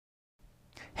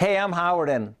Hey, I'm Howard,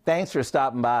 and thanks for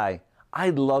stopping by.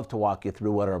 I'd love to walk you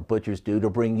through what our butchers do to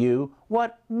bring you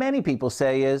what many people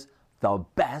say is the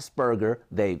best burger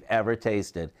they've ever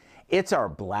tasted. It's our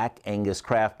Black Angus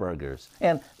craft burgers.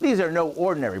 And these are no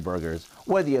ordinary burgers.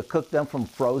 Whether you cook them from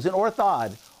frozen or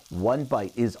thawed, one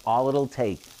bite is all it'll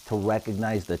take to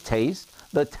recognize the taste,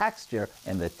 the texture,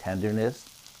 and the tenderness,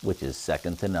 which is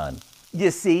second to none.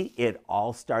 You see, it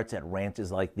all starts at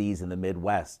ranches like these in the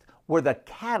Midwest, where the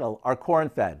cattle are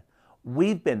corn-fed.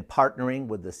 We've been partnering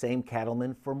with the same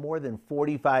cattlemen for more than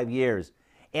 45 years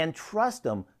and trust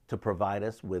them to provide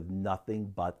us with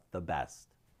nothing but the best.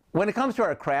 When it comes to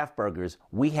our craft burgers,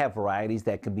 we have varieties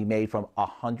that can be made from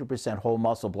 100% whole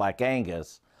muscle Black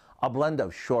Angus, a blend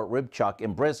of short rib chuck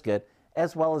and brisket,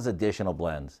 as well as additional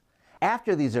blends.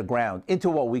 After these are ground into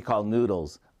what we call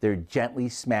noodles, they're gently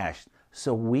smashed,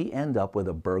 so we end up with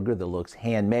a burger that looks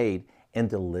handmade and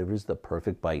delivers the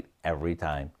perfect bite every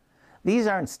time. These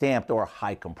aren't stamped or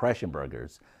high compression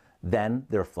burgers. Then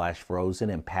they're flash frozen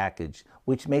and packaged,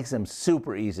 which makes them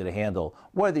super easy to handle,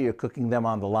 whether you're cooking them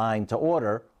on the line to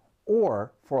order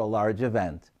or for a large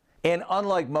event. And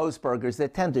unlike most burgers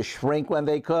that tend to shrink when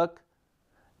they cook,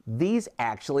 these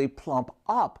actually plump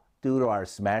up due to our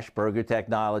smash burger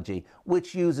technology,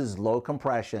 which uses low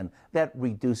compression that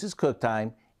reduces cook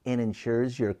time and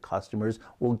ensures your customers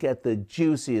will get the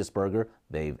juiciest burger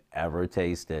they've ever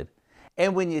tasted.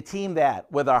 And when you team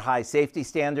that with our high safety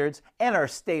standards and our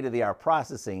state-of-the-art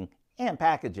processing and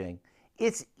packaging,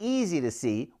 it's easy to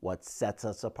see what sets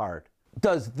us apart.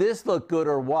 Does this look good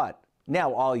or what?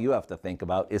 Now all you have to think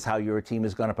about is how your team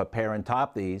is going to prepare and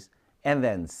top these, and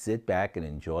then sit back and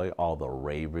enjoy all the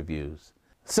rave reviews.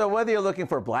 So whether you're looking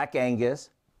for Black Angus,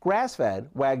 grass-fed,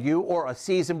 Wagyu, or a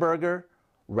seasoned burger,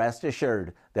 rest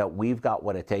assured that we've got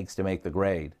what it takes to make the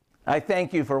grade. I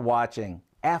thank you for watching.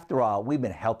 After all, we've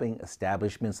been helping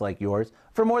establishments like yours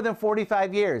for more than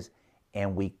 45 years,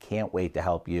 and we can't wait to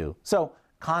help you. So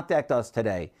contact us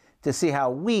today to see how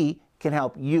we can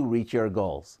help you reach your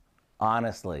goals.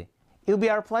 Honestly, it would be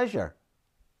our pleasure.